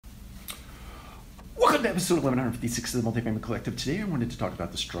Welcome to episode 1156 of the Multifamily Collective. Today I wanted to talk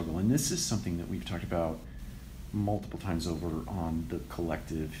about the struggle, and this is something that we've talked about multiple times over on the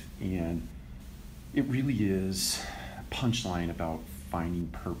collective, and it really is a punchline about finding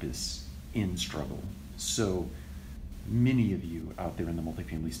purpose in struggle. So many of you out there in the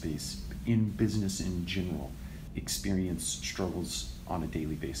multifamily space, in business in general, experience struggles on a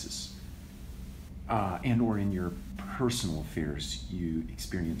daily basis. And or in your personal affairs, you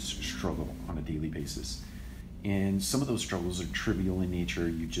experience struggle on a daily basis. And some of those struggles are trivial in nature.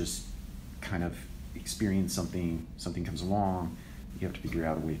 You just kind of experience something comes along, you have to figure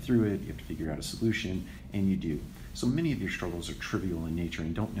out a way through it, you have to figure out a solution, and you do. So many of your struggles are trivial in nature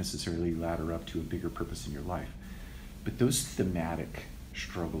and don't necessarily ladder up to a bigger purpose in your life. But those thematic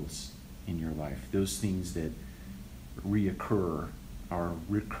struggles in your life, those things that reoccur, are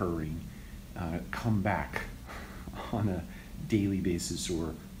recurring, come back on a daily basis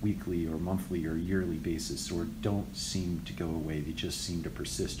or weekly or monthly or yearly basis, or don't seem to go away. They just seem to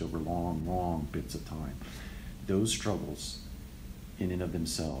persist over long bits of time. Those struggles in and of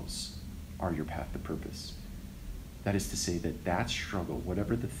themselves are your path to purpose. That is to say that struggle,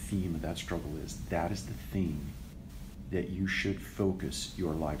 whatever the theme of that struggle is, that is the thing that you should focus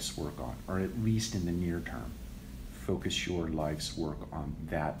your life's work on, or at least in the near term. Focus your life's work on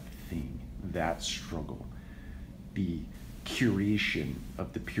that thing, that struggle, the curation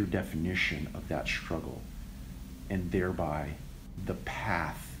of the pure definition of that struggle, and thereby the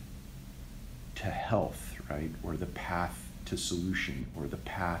path to health, right? Or the path to solution, or the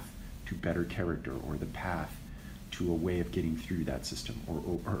path to better character, or the path to a way of getting through that system,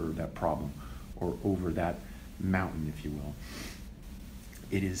 or that problem, or over that mountain, if you will.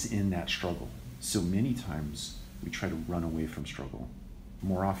 It is in that struggle. So many times we try to run away from struggle.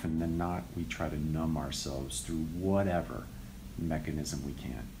 More often than not, we try to numb ourselves through whatever mechanism we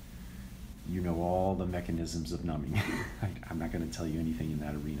can. You know all the mechanisms of numbing. I'm not going to tell you anything in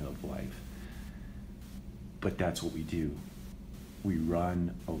that arena of life. But that's what we do. We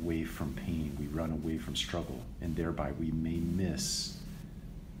run away from pain. We run away from struggle. And thereby we may miss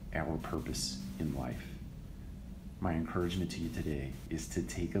our purpose in life. My encouragement to you today is to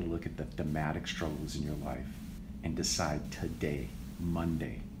take a look at the thematic struggles in your life and decide today,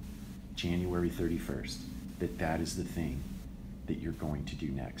 Monday, January 31st, that is the thing that you're going to do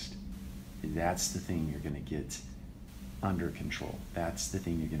next. That's the thing you're going to get under control. That's the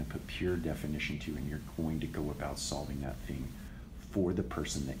thing you're going to put pure definition to, and you're going to go about solving that thing for the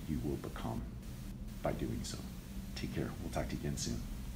person that you will become by doing so. Take care. We'll talk to you again soon.